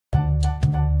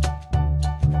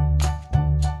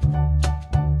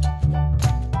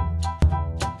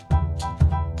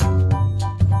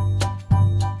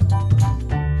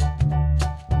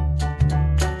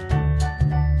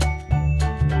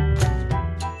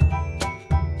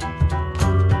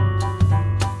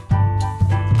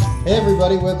Hey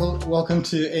everybody, welcome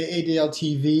to AADL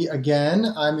TV again.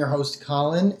 I'm your host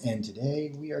Colin, and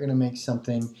today we are going to make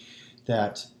something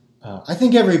that I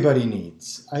think everybody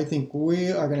needs. I think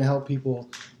we are going to help people,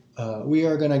 we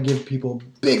are going to give people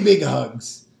big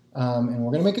hugs. And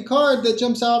we're going to make a card that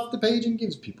jumps off the page and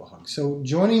gives people hugs. So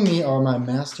joining me are my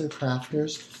master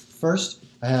crafters. First,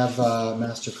 I have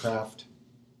Master Craft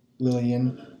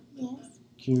Lillian. Yes.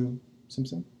 Q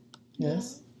Simpson.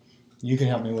 Yes. You can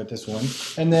help me with this one.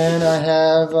 And then I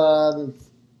have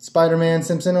Spider-Man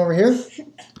Simpson over here.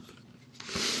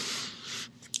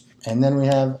 And then we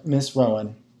have Miss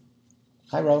Rowan.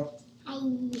 Hi, Ro. Hi.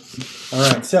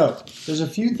 All right, so there's a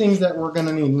few things that we're going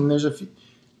to need, and there's a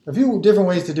few different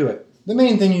ways to do it. The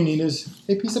main thing you need is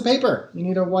a piece of paper. You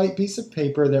need a white piece of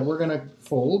paper that we're going to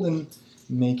fold and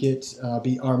make it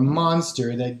be our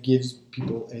monster that gives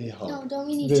people a hug. No, don't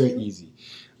we need Very two? easy.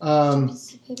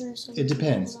 Paper, so It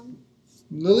depends.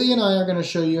 Lily and I are going to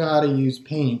show you how to use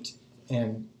paint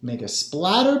and make a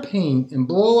splatter paint and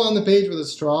blow on the page with a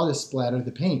straw to splatter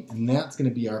the paint. And that's going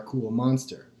to be our cool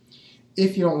monster.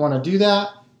 If you don't want to do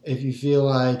that, if you feel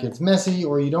like it's messy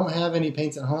or you don't have any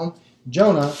paints at home,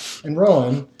 Jonah and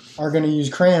Rowan are going to use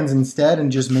crayons instead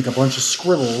and just make a bunch of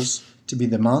scribbles to be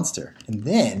the monster. And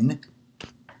then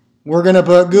we're going to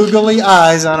put googly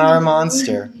eyes on our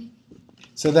monster.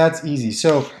 So that's easy.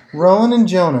 So Rowan and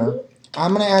Jonah,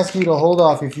 I'm going to ask you to hold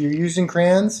off. If you're using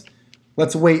crayons,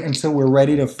 let's wait until we're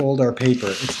ready to fold our paper.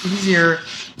 It's easier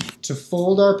to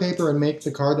fold our paper and make the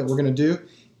card that we're going to do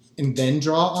and then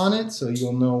draw on it so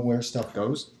you'll know where stuff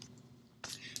goes.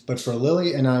 But for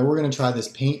Lily and I, we're going to try this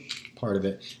paint part of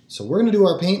it. So we're going to do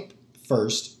our paint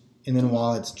first, and then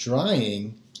while it's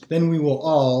drying, then we will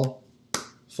all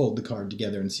fold the card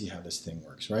together and see how this thing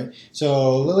works, right?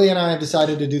 So Lily and I have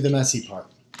decided to do the messy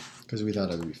part because we thought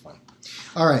it would be fun.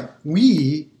 All right,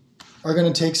 we are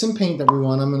going to take some paint that we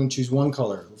want. I'm going to choose one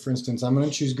color. For instance, I'm going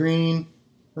to choose green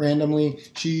randomly.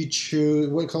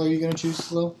 What color are you going to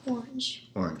choose, Lil? Orange.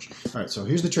 Orange. All right, so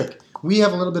here's the trick. We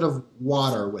have a little bit of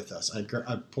water with us. I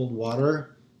pulled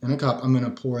water in a cup. I'm going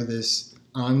to pour this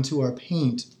onto our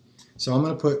paint. So I'm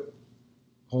going to put,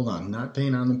 hold on, not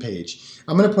paint on the page.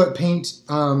 I'm going to put paint,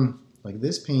 like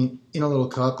this paint, in a little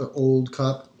cup, an old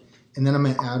cup. And then I'm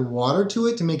going to add water to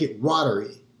it to make it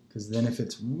watery. Because then if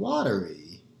it's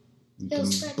watery, you can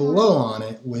blow on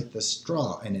it with the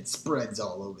straw and it spreads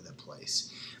all over the place.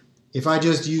 If I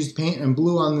just used paint and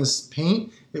blew on this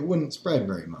paint, it wouldn't spread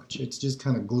very much. It's just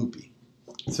kind of gloopy.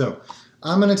 So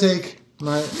I'm going to take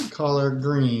my color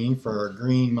green for a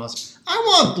green must. I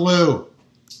want blue.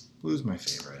 Blue's my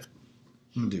favorite.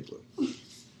 I'm going to do blue.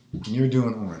 And you're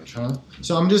doing orange, huh?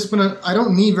 So I'm just going to, I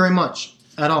don't need very much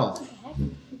at all.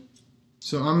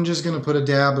 So I'm just going to put a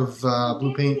dab of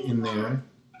blue paint in there.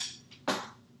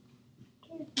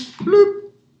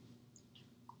 Bloop.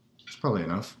 It's probably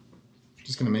enough.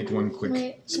 Just going to make one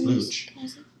quick splooge.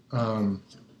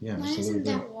 Yeah, Mine just a isn't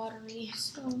little that bit. watery,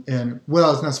 so. And,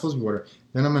 well, it's not supposed to be water.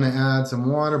 Then I'm going to add some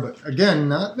water, but again,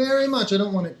 not very much. I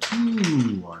don't want it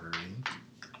too watery.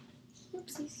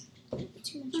 Oopsies.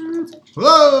 Too much.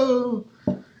 Whoa!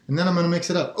 And then I'm going to mix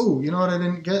it up. Oh, you know what I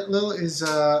didn't get, Lil, is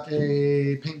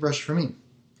a paintbrush for me.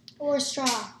 Or a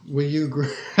straw. Will you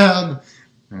grab...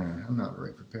 I'm not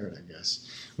very prepared, I guess.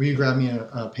 Will you grab me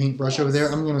a paintbrush over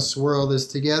there? I'm going to swirl this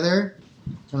together.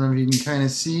 I don't know if you can kind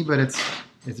of see, but it's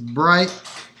bright,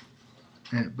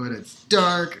 but it's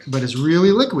dark, but it's really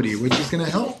liquidy, which is going to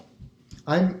help.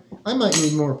 I might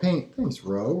need more paint. Thanks,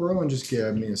 Ro. Rowan just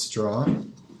gave me a straw.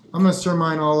 I'm going to stir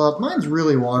mine all up. Mine's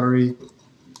really watery.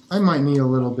 I might need a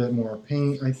little bit more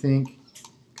paint, I think,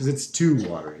 because it's too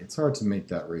watery. It's hard to make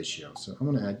that ratio. So I'm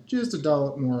going to add just a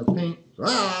dollop more paint.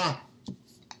 Ah!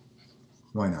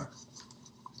 Why not?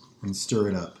 And stir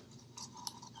it up.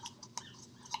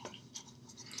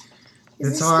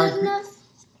 Is this good enough?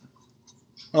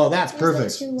 Oh, that's Or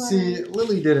perfect. is that too See,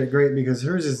 Lily did it great because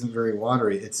hers isn't very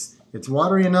watery. It's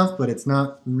watery enough, but it's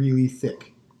not really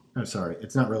thick. I'm sorry,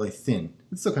 it's not really thin.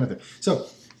 It's still kind of thin. So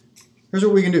here's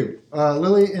what we can do.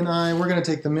 Lily and I, we're going to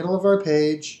take the middle of our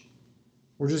page.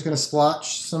 We're just going to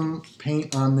splotch some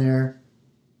paint on there.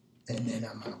 And then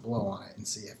I'm going to blow on it and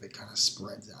see if it kind of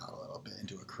spreads out a little bit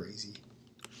into a crazy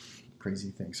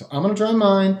thing. So I'm going to try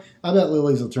mine. I bet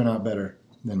Lily's will turn out better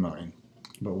than mine,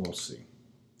 but we'll see.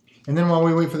 And then while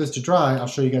we wait for this to dry, I'll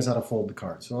show you guys how to fold the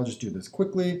card. So I'll just do this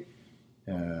quickly.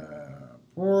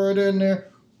 Pour it in there.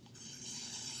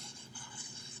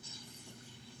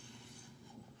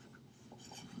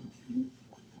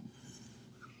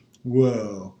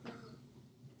 Whoa.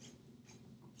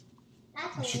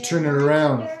 I should turn it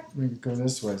around. Maybe go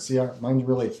this way. See, mine's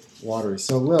really watery.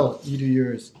 So, Lil, you do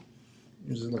yours.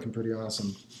 Yours is looking pretty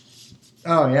awesome.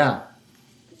 Oh, yeah.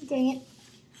 Dang it.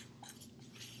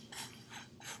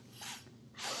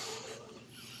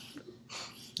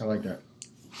 I like that.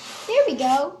 There we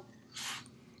go.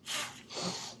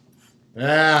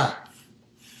 Yeah.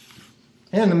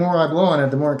 And the more I blow on it,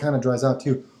 the more it kind of dries out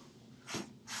too.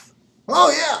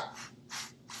 Oh, yeah.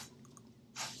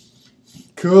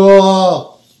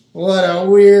 Cool. What a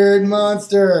weird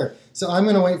monster. So I'm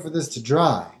going to wait for this to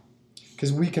dry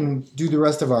because we can do the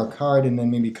rest of our card and then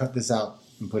maybe cut this out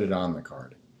and put it on the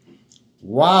card.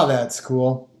 Wow, that's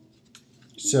cool.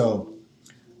 So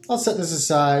I'll set this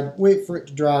aside, wait for it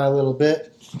to dry a little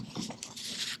bit.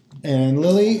 And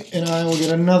Lily and I will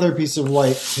get another piece of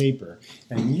white paper.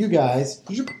 And you guys,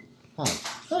 hi,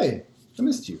 hey, I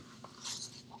missed you.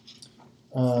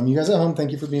 You guys at home,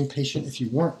 thank you for being patient if you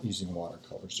weren't using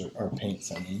watercolors or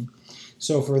paints, I mean.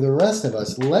 So for the rest of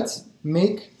us, let's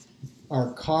make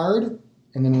our card,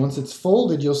 and then once it's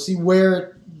folded, you'll see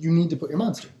where you need to put your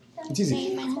monster. It's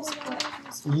easy.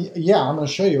 Yeah, I'm going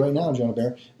to show you right now, Jonah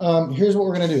Bear. Here's what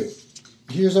we're going to do.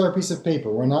 Here's our piece of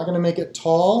paper. We're not going to make it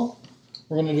tall.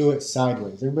 We're going to do it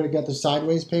sideways. Everybody got the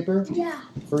sideways paper? Yeah.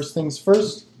 First things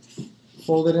first,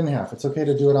 fold it in half. It's okay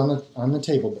to do it on the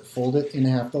table, but fold it in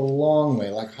half the long way,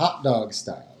 like hot dog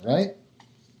style, right?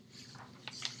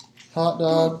 Hot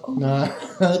dog, not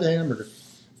hamburger.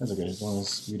 That's okay, as long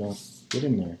as we don't get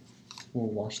in there. We'll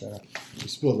wash that up. We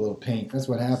spilled a little paint. That's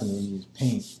what happens when you use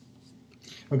paint.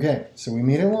 Okay, so we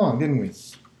made it long, didn't we?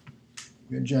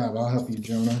 Good job. I'll help you,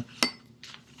 Jonah.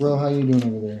 Bro, how you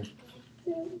doing over there?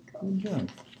 Good job.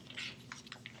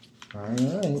 All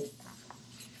right.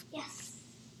 Yes.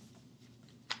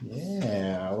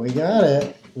 Yeah, we got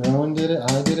it. Rowan did it.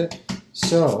 I did it.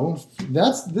 So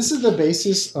this is the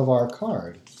basis of our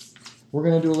card. We're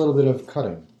going to do a little bit of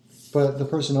cutting, but the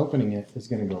person opening it is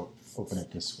going to go open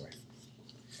it this way.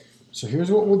 So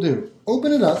here's what we'll do.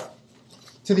 Open it up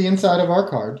to the inside of our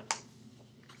card.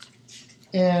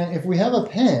 And if we have a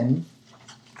pen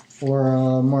or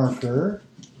a marker,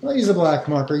 I'll use a black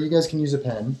marker. You guys can use a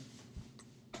pen.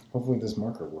 Hopefully this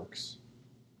marker works.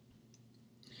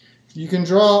 You can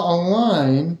draw a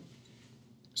line.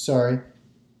 Sorry.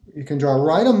 You can draw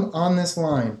right on this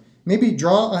line. Maybe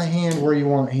draw a hand where you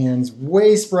want hands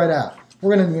way spread out.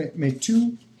 We're going to make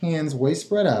two hands way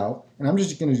spread out. And I'm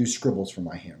just going to do scribbles for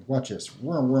my hand. Watch this.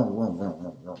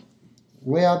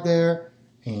 Way out there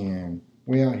and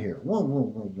way out here.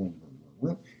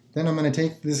 Then I'm going to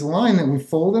take this line that we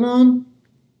folded on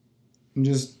and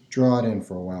just draw it in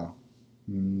for a while.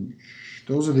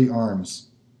 Those are the arms.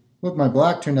 Look, my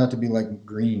black turned out to be like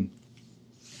green.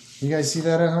 You guys see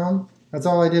that at home? That's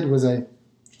all I did was I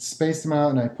spaced them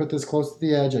out and I put this close to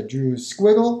the edge. I drew a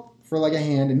squiggle for like a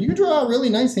hand. And you can draw a really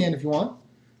nice hand if you want.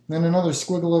 And then another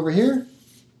squiggle over here.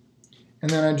 And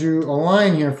then I drew a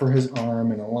line here for his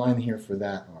arm and a line here for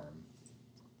that arm.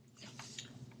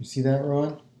 You see that,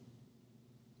 Ron?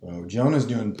 Oh, Jonah's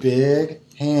doing big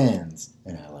hands.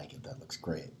 And I like it. That looks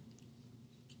great.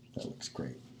 That looks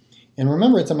great. And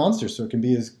remember, it's a monster, so it can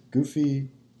be as goofy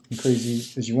and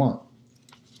crazy as you want.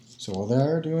 So while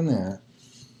they're doing that,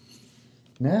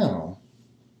 now,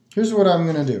 here's what I'm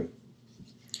going to do.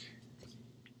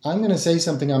 I'm going to say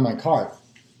something on my card.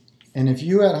 And if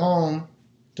you at home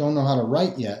don't know how to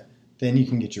write yet, then you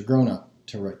can get your grown-up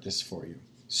to write this for you.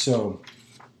 So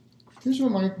here's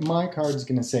what my card's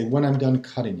going to say when I'm done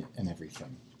cutting it and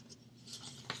everything.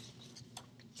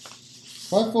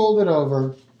 If I fold it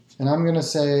over, and I'm going to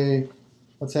say,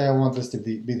 let's say I want this to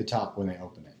be the top when they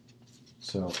open it.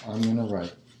 So I'm going to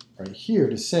write right here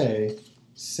to say,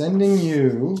 sending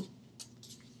you,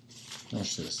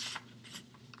 watch this,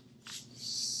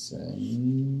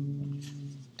 sending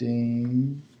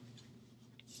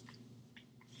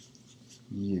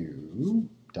you, ...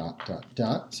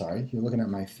 Sorry, you're looking at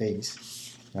my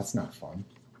face. That's not fun.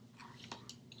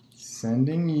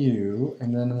 Sending you,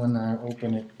 and then when I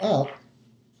open it up,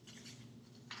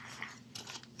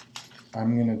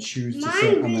 I'm going to choose to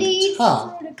say on the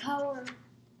top. Through the color.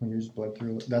 Well, yours bled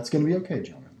through. That's going to be okay,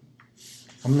 Jonah.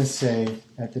 I'm going to say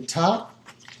at the top,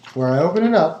 where I open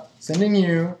it up, sending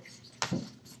you.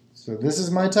 So this is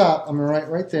my top. I'm going to write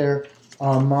right there,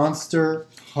 a monster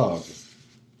hug.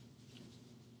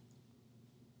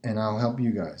 And I'll help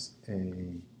you guys.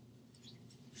 A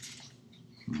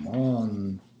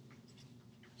monster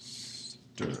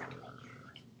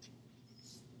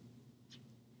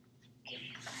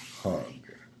hug.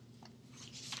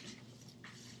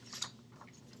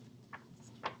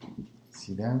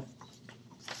 See that?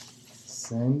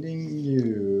 Sending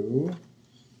you,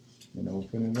 and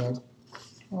open it up,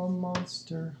 a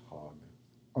monster hug.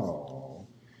 Oh.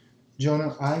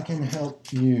 Jonah, I can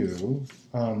help you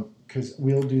because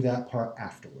we'll do that part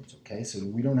afterwards, okay? So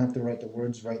we don't have to write the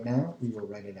words right now. We will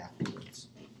write it afterwards.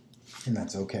 And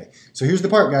that's okay. So here's the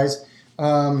part, guys.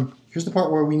 Here's the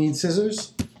part where we need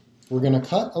scissors. We're going to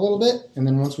cut a little bit, and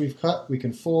then once we've cut, we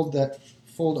can fold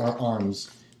our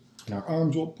arms. And our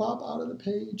arms will pop out of the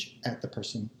page at the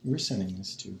person we're sending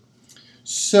this to.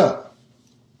 So,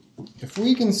 if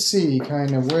we can see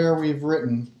kind of where we've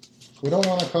written, we don't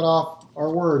want to cut off our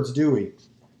words, do we?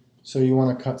 So you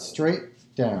want to cut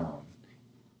straight down.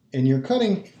 And you're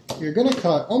going to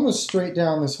cut almost straight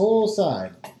down this whole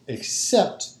side,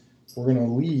 except we're going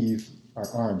to leave our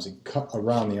arms and cut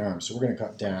around the arms. So we're going to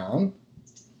cut down,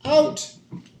 out,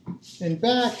 and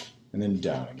back, and then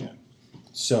down again.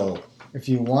 So if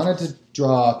you wanted to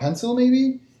draw a pencil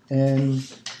maybe and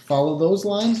follow those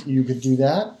lines, you could do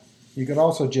that. You could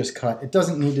also just cut. It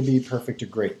doesn't need to be perfect or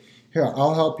great. Here,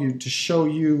 I'll help you to show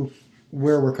you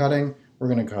where we're cutting. We're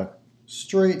going to cut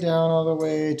straight down all the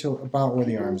way to about where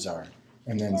the arms are,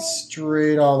 and then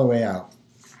straight all the way out.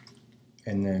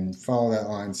 And then follow that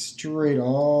line straight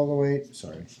all the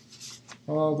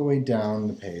way down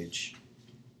the page.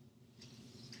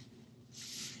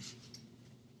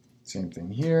 Same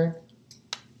thing here,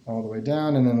 all the way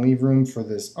down, and then leave room for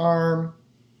this arm.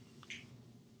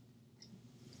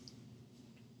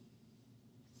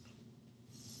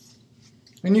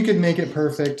 And you could make it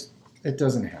perfect. It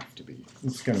doesn't have to be.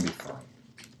 It's going to be fun.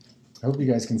 I hope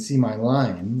you guys can see my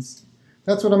lines.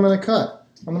 That's what I'm going to cut.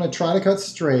 I'm going to try to cut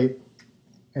straight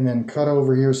and then cut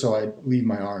over here so I leave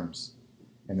my arms.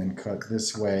 And then cut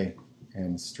this way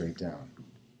and straight down.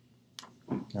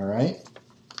 All right?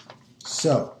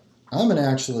 So, I'm going to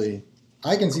actually,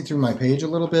 I can see through my page a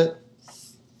little bit.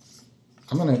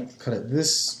 I'm going to cut it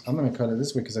this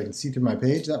way because I can see through my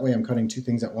page. That way I'm cutting two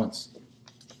things at once.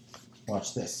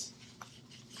 Watch this.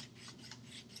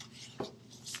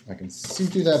 I can see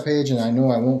through that page and I know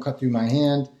I won't cut through my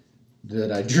hand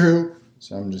that I drew.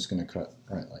 So I'm just going to cut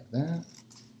right like that.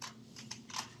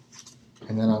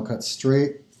 And then I'll cut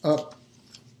straight up.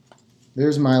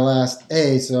 There's my last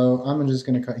A, so I'm just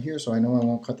going to cut here so I know I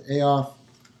won't cut the A off.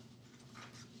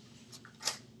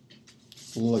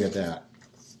 Look at that.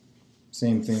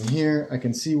 Same thing here. I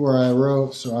can see where I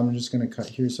wrote, so I'm just going to cut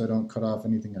here so I don't cut off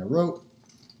anything I wrote.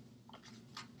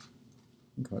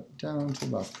 Cut down to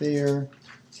about there.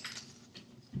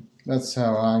 That's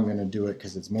how I'm going to do it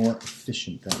because it's more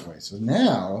efficient that way. So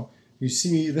now, you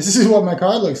see, this is what my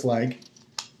card looks like.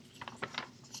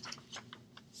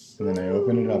 And then I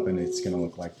open it up and it's going to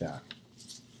look like that.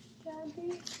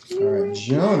 All right,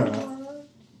 Jonah,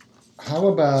 how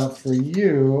about for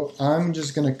you, I'm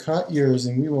just going to cut yours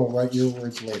and we will write your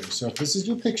words later. So if this is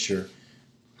your picture,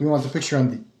 we want the picture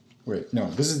on the, wait, no,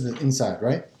 this is the inside,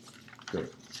 right? Good.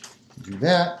 Do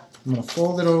that. I'm going to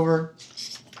fold it over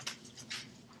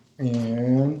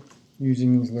and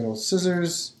using these little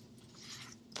scissors,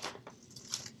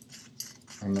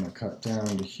 I'm going to cut down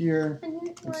to here.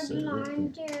 You're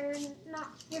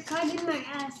cutting my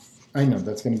S. I know,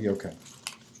 that's going to be okay.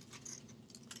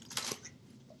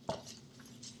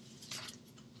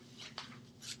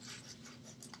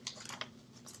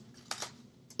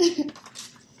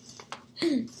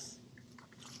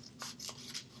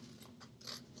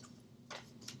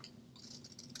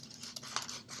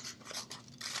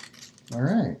 All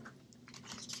right.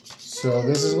 So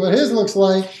this is what his looks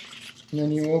like. And then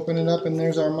you open it up and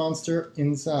there's our monster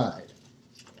inside.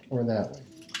 Or that way.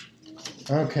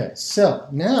 Okay, so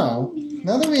now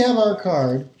that we have our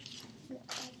card,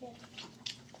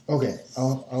 okay,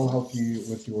 I'll help you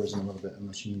with yours in a little bit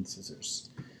unless you need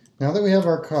scissors. Now that we have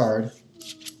our card,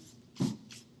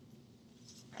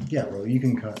 yeah, well, you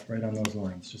can cut right on those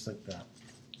lines, just like that.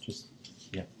 Just,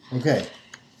 yeah. Okay.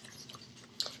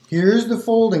 Here's the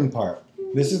folding part.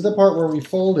 This is the part where we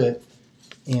fold it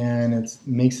and it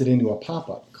makes it into a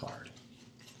pop-up card.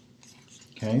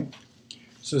 Okay?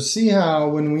 So see how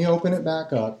when we open it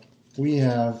back up, we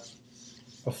have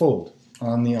a fold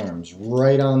on the arms,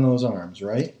 right on those arms,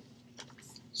 right?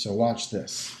 So watch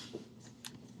this.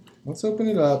 Let's open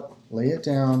it up, lay it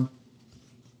down,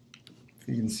 if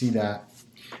you can see that.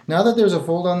 Now that there's a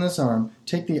fold on this arm,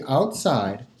 take the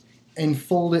outside and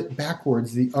fold it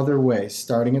backwards the other way,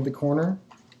 starting at the corner.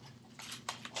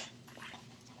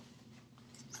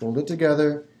 Fold it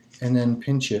together and then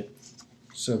pinch it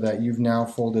so that you've now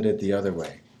folded it the other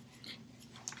way.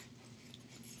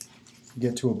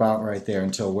 Get to about right there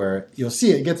until where you'll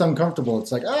see it gets uncomfortable.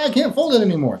 It's like, oh, I can't fold it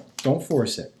anymore. Don't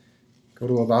force it. Go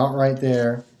to about right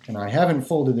there. And I haven't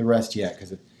folded the rest yet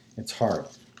because it's hard.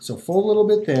 So fold a little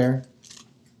bit there.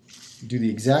 Do the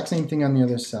exact same thing on the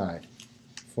other side.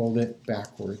 Fold it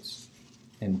backwards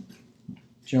and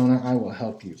Jonah, I will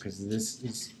help you because this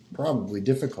is probably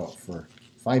difficult for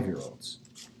 5-year-olds.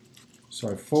 So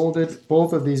I folded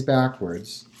both of these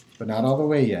backwards, but not all the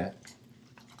way yet.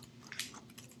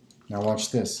 Now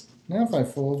watch this. Now if I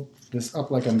fold this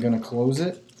up like I'm going to close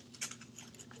it,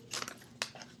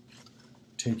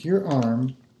 take your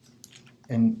arm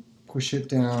and push it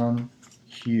down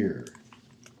here.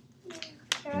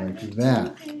 Like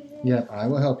that. Yep, I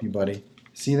will help you, buddy.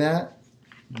 See that?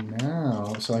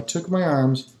 Now, so I took my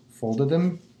arms, folded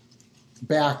them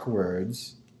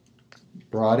backwards,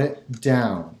 brought it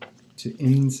down to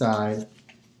inside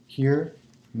here.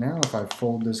 Now if I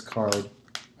fold this card,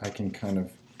 I can kind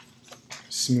of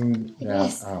smooth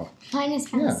that out. Mine is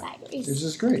kind of sideways. This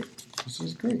is great. This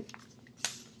is great.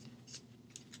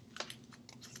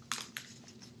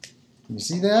 You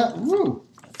see that? Woo!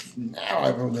 Now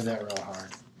I folded that real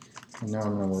hard. And now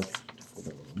I'm going to work to fold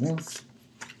it a little more.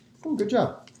 Oh, good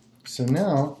job. So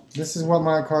now, this is what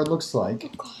my card looks like. Oh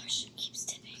gosh, it keeps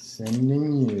tipping.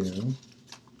 Sending you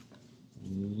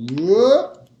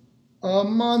whoop, a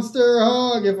monster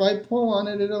hug. If I pull on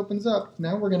it, it opens up.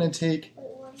 Now we're going to take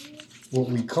what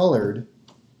we colored.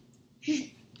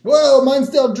 Whoa, mine's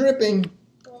still dripping.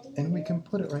 And we can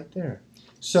put it right there.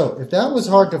 So if that was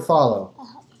hard to follow,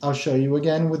 I'll show you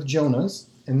again with Jonah's,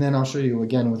 and then I'll show you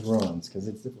again with Rowan's, because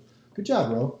it's difficult. Good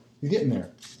job, Ro. You're getting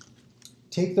there.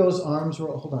 Take those arms,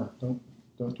 Ro. Hold on.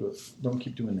 Don't do it. Don't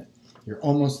keep doing that. You're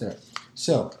almost there.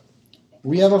 So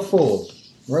we have a fold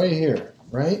right here,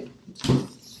 right?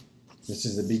 This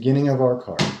is the beginning of our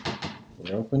card.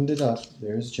 We opened it up.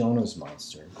 There's Jonah's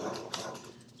monster.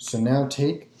 So now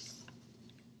take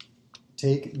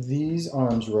these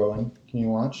arms, Rowan. Can you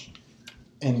watch?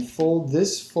 And fold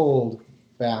this fold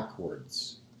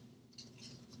backwards.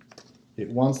 It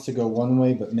wants to go one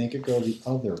way, but make it go the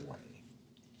other way.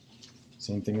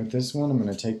 Same thing with this one. I'm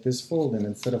going to take this fold, and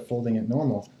instead of folding it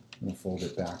normal, I'm going to fold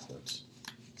it backwards.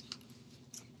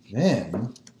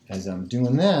 Then, as I'm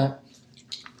doing that,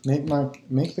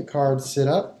 make the card sit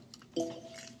up,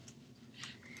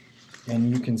 and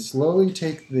you can slowly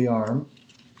take the arm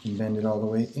and bend it all the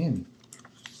way in.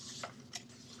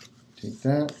 Take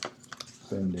that,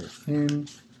 bend it in,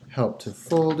 help to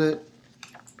fold it.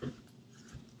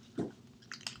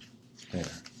 There.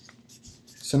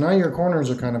 So now your corners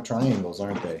are kind of triangles,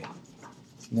 aren't they?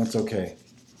 And that's okay.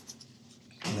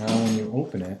 Now when you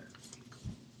open it,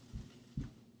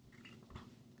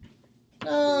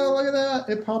 oh, look at that,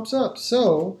 it pops up.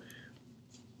 So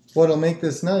what'll make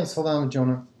this nice, hold on,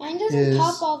 Jonah, mine doesn't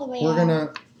pop all the way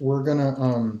out. We're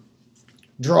gonna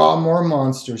draw more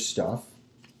monster stuff,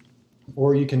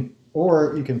 or you can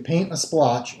paint a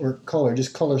splotch or color,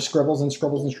 just color scribbles and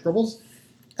scribbles and scribbles,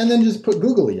 and then just put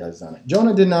googly eyes on it.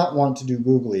 Jonah did not want to do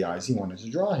googly eyes, he wanted to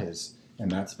draw his,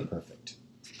 and that's perfect.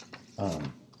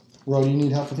 Ro, do you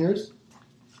need help with yours?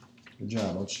 Good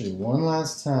job. I'll show you one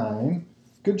last time.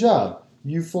 Good job.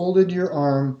 You folded your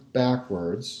arm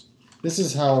backwards. This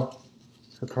is how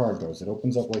her card goes. It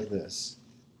opens up like this.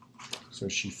 So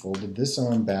she folded this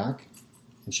arm back,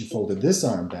 and she folded this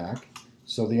arm back.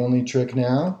 So the only trick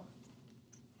now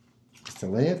is to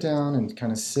lay it down and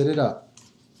kind of sit it up.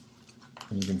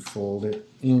 And you can fold it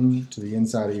into the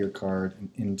inside of your card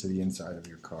and into the inside of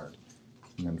your card.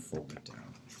 And then fold it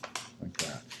down like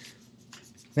that.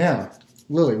 Now,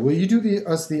 Lily, will you do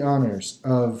us the honors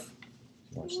of,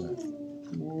 watch that,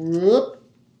 whoop,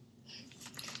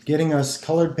 getting us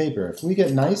colored paper. If we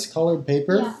get nice colored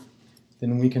paper,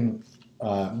 then we can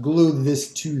glue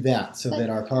this to that so that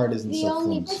our card isn't so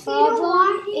flimsy. The only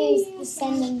problem is the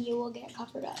sending you will get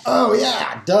covered up. Oh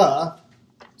yeah, duh.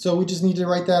 So we just need to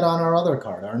write that on our other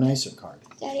card, our nicer card.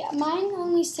 Daddy, mine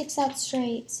only sticks out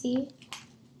straight, see?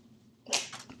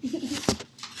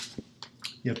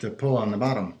 You have to pull on the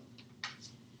bottom.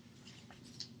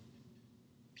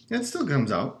 It still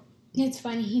comes out. It's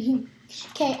funny.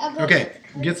 Okay, okay,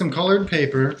 get some colored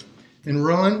paper. And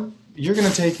Rowan, you're going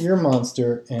to take your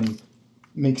monster and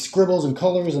make scribbles and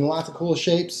colors and lots of cool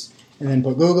shapes. And then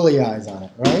put googly eyes on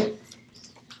it, right?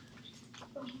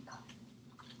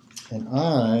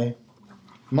 And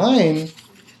mine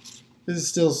is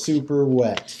still super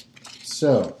wet.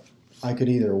 So I could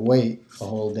either wait a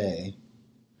whole day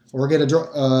or get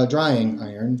a drying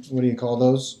iron. What do you call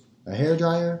those? A hair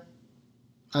dryer?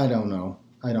 I don't know.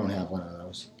 I don't have one of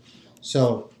those.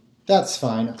 So that's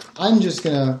fine. I'm just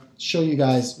going to show you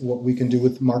guys what we can do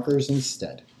with markers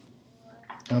instead.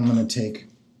 I'm going to take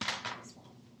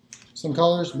some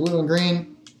colors, blue and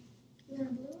green.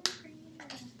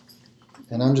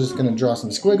 And I'm just going to draw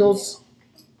some squiggles.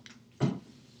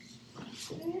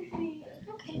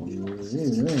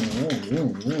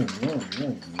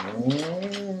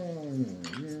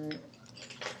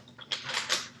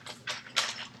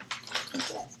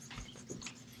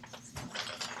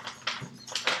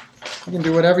 You can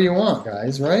do whatever you want,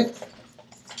 guys, right?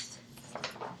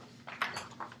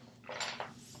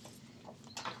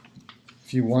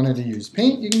 If you wanted to use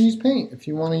paint, you can use paint. If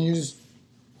you want to use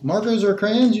markers or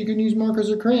crayons, you can use markers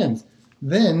or crayons.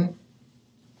 Then,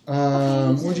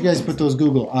 where'd you guys put those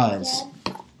Google eyes?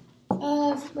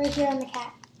 Right here on the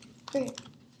cat. Green.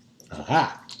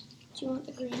 Aha. Do you want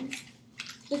the green?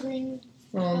 The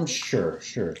green. Sure.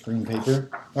 Green paper.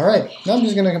 All right. Now I'm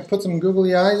just gonna put some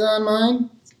googly eyes on mine.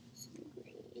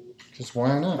 Just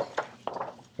why not?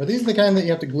 Are these the kind that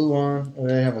you have to glue on, or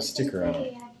they have a sticker on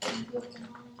it?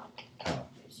 Oh.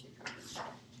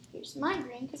 Here's my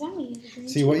green, because I'm gonna use the green.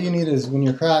 See, what you need is when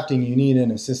you're crafting, you need an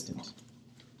assistant.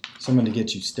 Someone to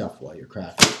get you stuff while you're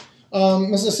crafting.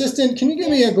 Miss Assistant, can you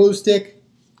give me a glue stick?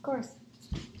 Of course.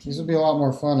 These would be a lot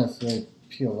more fun if they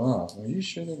peel off. Are you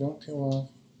sure they don't peel off?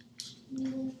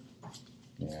 Mm.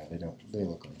 Yeah, they don't. They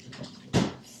look like they don't.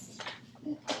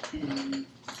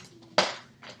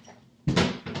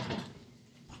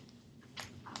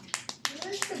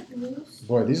 Where's the blues?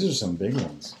 Boy, these are some big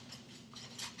ones.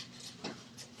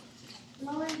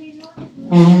 No, do you know what the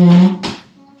blues are?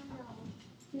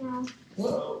 No.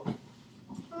 Whoa.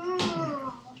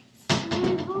 Oh.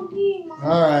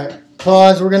 All right.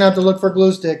 Pause. We're going to have to look for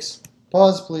glue sticks.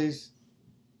 Pause, please.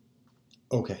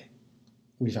 Okay.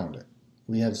 We found it.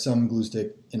 We have some glue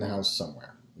stick in the house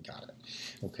somewhere. We got it.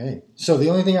 Okay. So the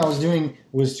only thing I was doing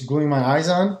was gluing my eyes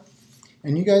on.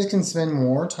 And you guys can spend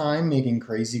more time making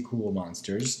crazy cool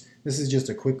monsters. This is just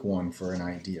a quick one for an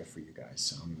idea for you guys.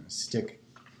 So I'm going to stick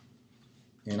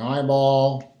an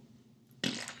eyeball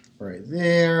right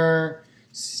there.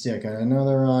 Stick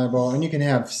another eyeball. And you can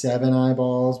have 7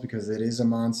 eyeballs because it is a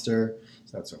monster.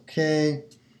 So that's okay.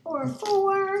 Or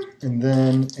 4. And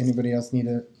then, anybody else need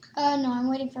a... No, I'm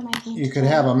waiting for my paint. You could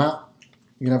have a mouth.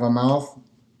 You can have a mouth.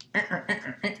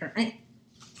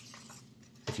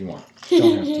 If you want.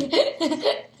 Don't have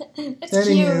to.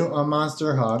 Sending you a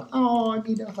monster hug. Oh, I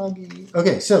need a huggy.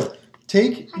 Okay, so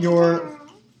take your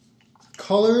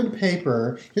colored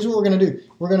paper. Here's what we're going to do.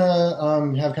 We're going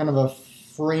to have kind of a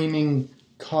framing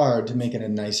card to make it a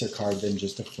nicer card than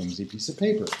just a flimsy piece of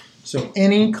paper. So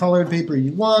any colored paper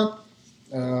you want.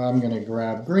 I'm going to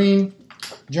grab green.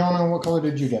 Jonah, what color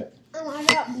did you get? I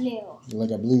got blue.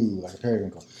 Like a blue, like a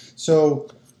periwinkle. So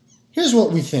here's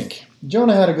what we think.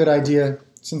 Jonah had a good idea.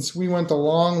 Since we went the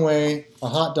long way, a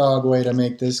hot dog way to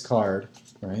make this card,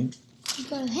 right?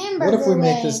 What if we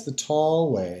make this the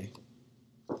tall way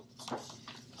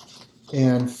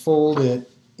and fold it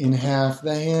in half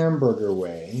the hamburger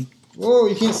way? Whoa,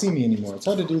 you can't see me anymore. It's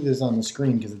hard to do this on the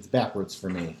screen because it's backwards for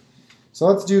me. So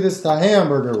let's do this the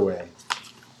hamburger way.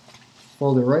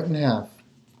 Fold it right in half.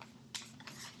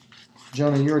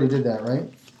 Jonah, you already did that,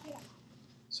 right? Yeah.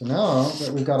 So now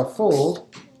that we've got a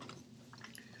fold,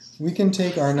 we can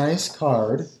take our nice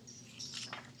card,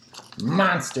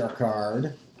 monster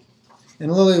card,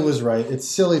 and Lily was right. It's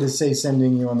silly to say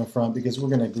sending you on the front because we're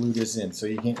going to glue this in, so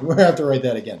you can't. We'll have to write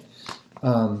that again.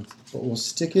 But we'll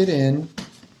stick it in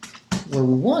where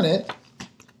we want it,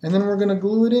 and then we're going to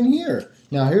glue it in here.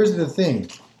 Now here's the thing.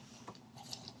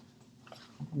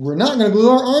 We're not going to glue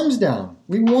our arms down.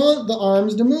 We want the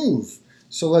arms to move.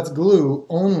 So let's glue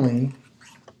only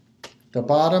the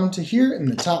bottom to here and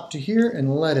the top to here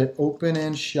and let it open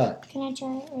and shut. Can I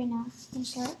try it right now? Can I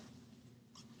start?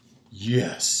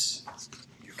 Yes.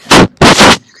 You can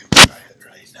try it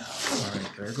right now. All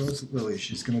right, there goes Lily.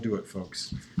 She's going to do it,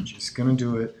 folks. She's going to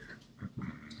do it.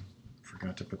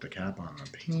 Forgot to put the cap on the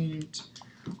paint.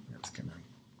 That's going to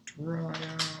dry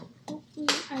out. Hopefully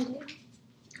I did.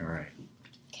 All right.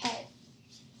 Okay.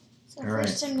 So All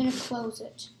first right. I'm going to close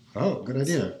it. Oh, good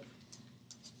idea.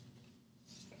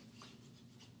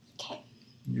 Okay.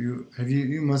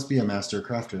 You must be a master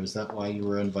crafter. Is that why you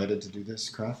were invited to do this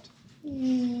craft?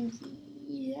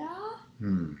 Yeah.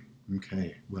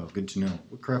 Okay. Well, good to know.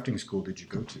 What crafting school did you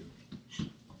go to?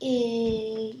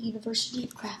 University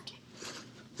of Crafting.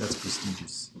 That's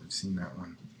prestigious. I've seen that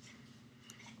one.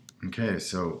 Okay,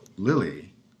 so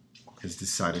Lily has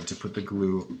decided to put the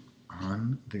glue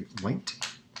on the white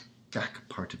back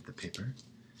part of the paper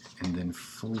and then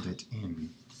fold it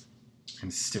in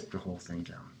and stick the whole thing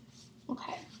down.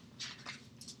 Okay.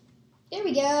 There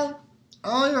we go.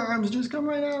 Oh, your arms just come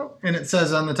right out. And it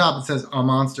says on the top, it says a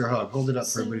monster hug. Hold it up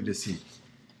for everybody to see.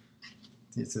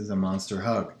 It says a monster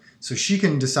hug. So she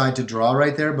can decide to draw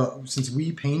right there, but since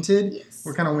we painted, yes,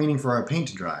 we're kind of waiting for our paint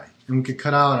to dry. And we could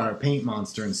cut out our paint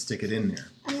monster and stick it in there.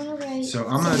 I'm going to write. So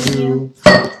I'm going to do...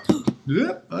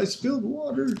 Yep, I spilled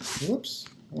water. Whoops.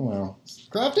 Oh well.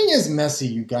 Crafting is messy,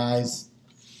 you guys.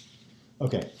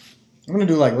 Okay. I'm going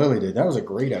to do like Lily did. That was a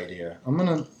great idea. I'm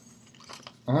going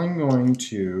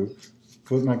to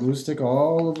put my glue stick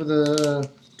all over the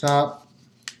top.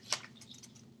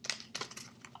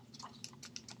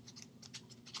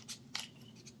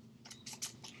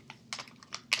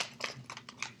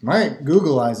 My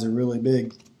Google eyes are really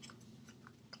big.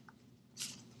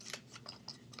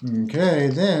 Okay,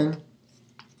 then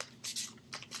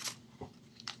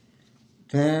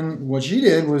what she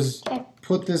did was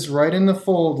put this right in the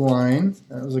fold line.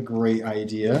 That was a great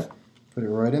idea. Put it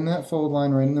right in that fold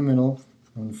line, right in the middle,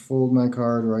 and fold my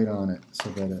card right on it so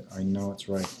that I know it's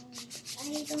right.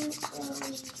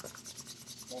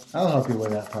 I'll help you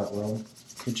with that part, Ro.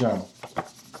 Good job.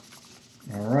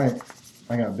 All right.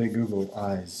 I got big Google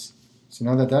eyes. So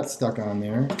now that that's stuck on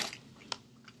there,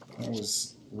 that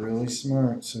was really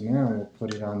smart. So now we'll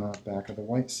put it on the back of the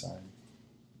white side.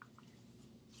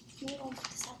 Maybe we'll put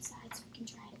this outside so we can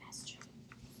dry it faster.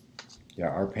 Yeah,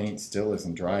 our paint still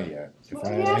isn't dry yet. If I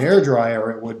had a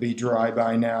hairdryer, it would be dry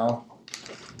by now.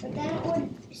 But then it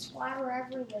would splatter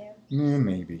everywhere.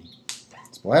 Maybe.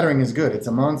 Splattering is good. It's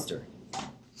a monster.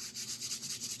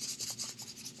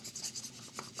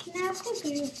 Can I have the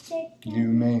glue stick? You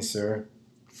may, sir.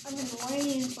 I've been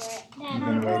waiting for it. Dad, You've been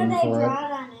how waiting did I for draw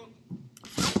it? on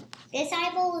it? This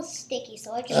eyeball is sticky,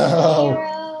 so I just Oh. put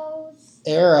arrows.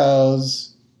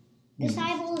 Arrows. This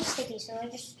eyeball is sticky, so I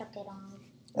just stuck it on.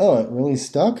 Oh, it really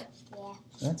stuck? Yeah.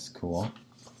 That's cool.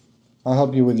 I'll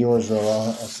help you with yours, Ro.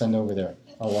 I'll send over there.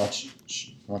 I'll watch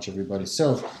everybody.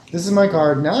 So, this is my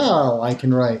card. Now I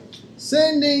can write,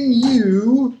 sending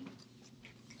you,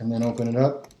 and then open it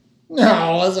up.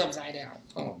 No, it's upside down.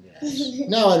 Oh, gosh.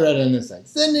 Now I read it on this side.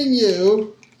 Sending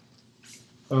you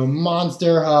a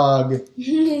monster hug.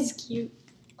 It's cute.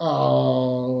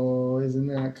 Oh, isn't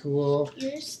that cool?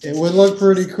 Yours It would look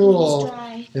pretty cool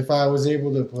dry. if I was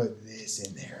able to put this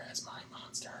in there as my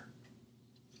monster.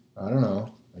 I don't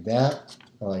know, like that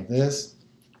or like this.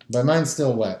 But mine's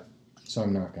still wet, so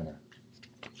I'm not gonna.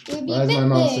 Where's my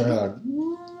monster hug?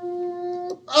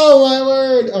 Oh my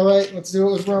word! All right, let's do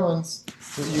it with Rowan's.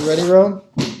 You ready, Rowan?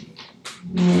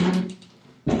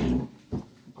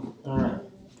 All right.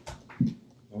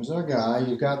 There's our guy.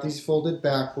 You've got these folded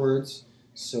backwards.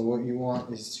 So what you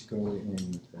want is to go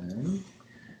in then.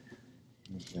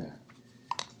 Like that.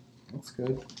 That's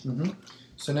good.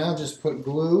 So now just put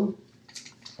glue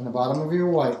on the bottom of your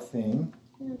white thing.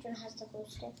 No, John has the glue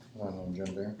stick. I don't know,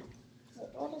 John Bear.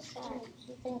 What is that?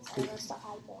 He thinks that was the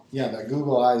eyeball. Yeah, the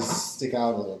Google eyes stick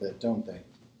out a little bit, don't they?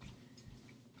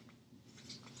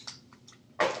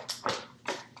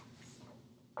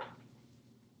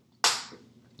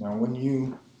 Now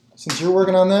since you're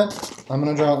working on that, I'm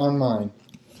going to draw on mine.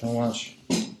 Now watch.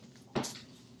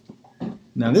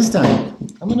 Now this time,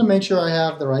 I'm going to make sure I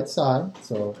have the right side.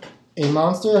 So, a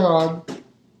monster hug.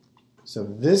 So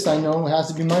this I know has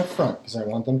to be my front because I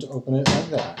want them to open it like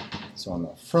that. So on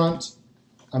the front,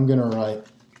 I'm going to write,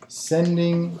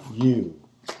 sending you.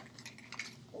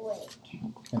 Wait.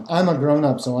 And I'm a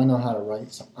grown-up, so I know how to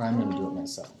write, so I'm going to do it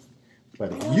myself.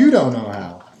 But if you don't know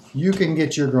how, you can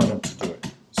get your grown-up to do it.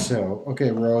 So,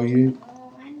 okay, Ro, you...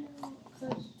 I know,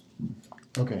 'cause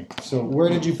Okay, so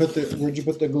where'd you put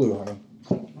the glue, honey?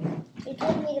 they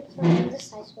told me to put it on this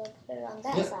side, so I put it on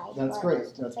that Yep, side. that's but great.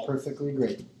 it's too That's big. perfectly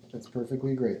great. That's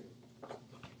perfectly great.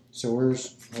 So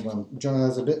hold on. Jonah,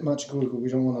 that's a bit much glue, but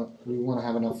we want to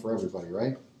have enough for everybody,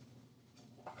 right?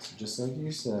 So just like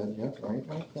you said, yep, right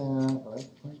like that, right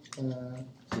like that.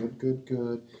 Good, good,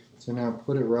 good. So now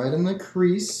put it right in the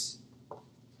crease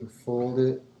and fold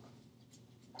it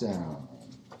down.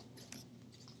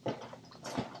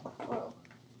 Whoa.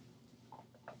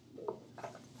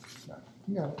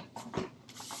 You got it.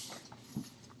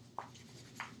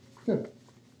 Good.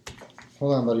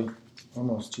 Hold on, buddy.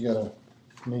 Almost. You gotta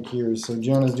make yours. So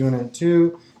Jonah's doing it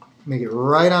too. Make it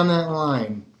right on that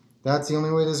line. That's the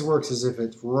only way this works, is if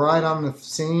it's right on the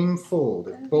same fold.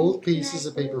 If both pieces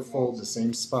of paper fold the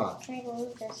same spot. Can I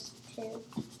glue this too?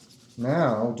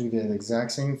 Now do the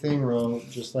exact same thing, Ro,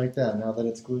 just like that. Now that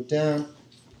it's glued down,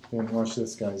 then watch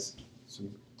this, guys.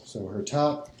 So her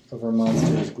top of her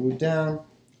monster is glued down.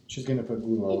 She's gonna put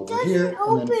glue all over here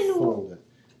and then fold it.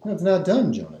 No, it's not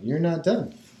done, Jonah. You're not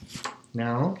done.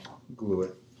 Now glue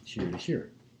it here to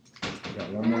here. We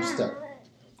got one more step.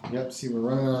 Yep, see, we're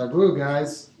running out of glue,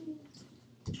 guys.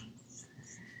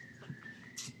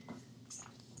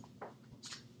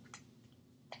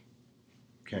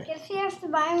 Okay. Guess you have to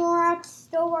buy more at the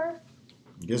store.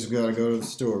 Guess we gotta go to the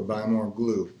store, buy more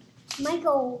glue. My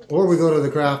goal. Or we go to the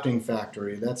crafting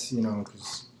factory. That's,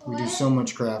 because we do so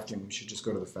much crafting, we should just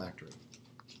go to the factory.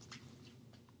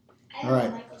 All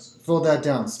right, fold that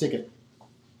down, stick it.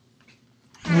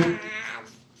 And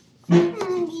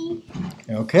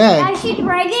Okay. I should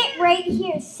write it right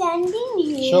here. Sending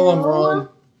you Show them, Rowan.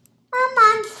 a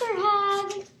monster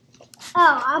hug.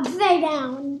 Oh, upside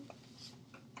down.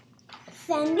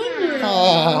 Sending you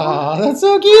Ah, that's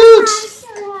so cute. monster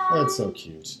hug. That's so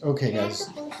cute. Okay, guys.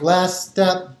 Last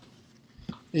step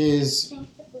is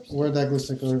where'd that glue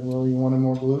stick go? Well, you wanted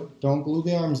more glue? Don't glue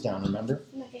the arms down, remember?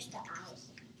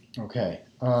 Okay.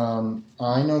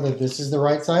 I know that this is the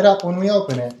right side up when we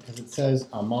open it because it says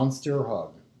a monster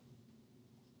hug.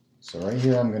 So right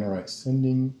here, I'm going to write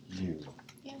sending you.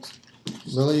 Yes.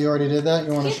 Lily, you already did that?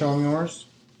 You want to show them yours?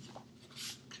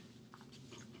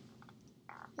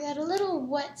 We got a little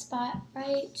wet spot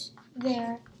right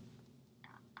there.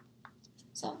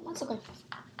 So that's okay.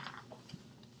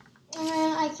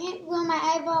 I can't glue my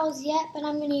eyeballs yet, but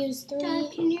I'm going to use 3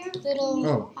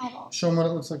 little eyeballs. Show them what it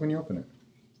looks like when you open it.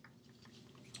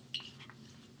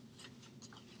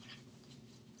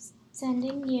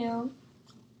 Sending you.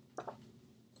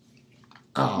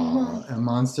 Oh, a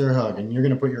monster hug. And you're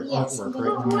going to put your Yes, artwork but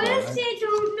right in the What middle, if right? they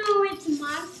don't know it's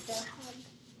monster hug?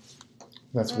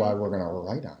 That's why we're going to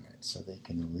write on it so they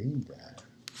can read that.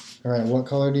 All right, what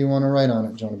color do you want to write on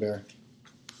it, Jonah Bear?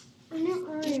 You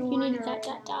need a dot,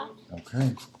 dot, dot.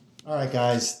 Okay. All right,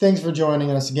 guys. Thanks for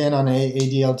joining us again on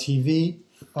ADL TV.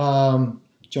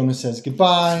 Jonah says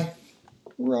goodbye.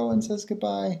 Rowan says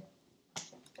goodbye.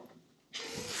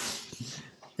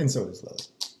 And so does Lily.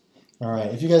 All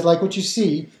right. If you guys like what you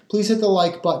see, please hit the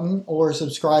like button or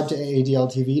subscribe to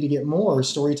ADL TV to get more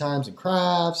story times and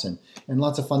crafts and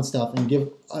lots of fun stuff. And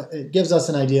it gives us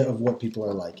an idea of what people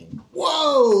are liking.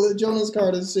 Whoa! Jonah's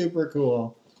card is super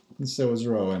cool. And so is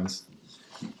Rowan's.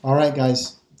 All right,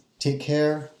 guys. Take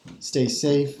care. Stay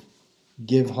safe.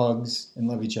 Give hugs and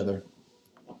love each other.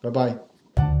 Bye-bye.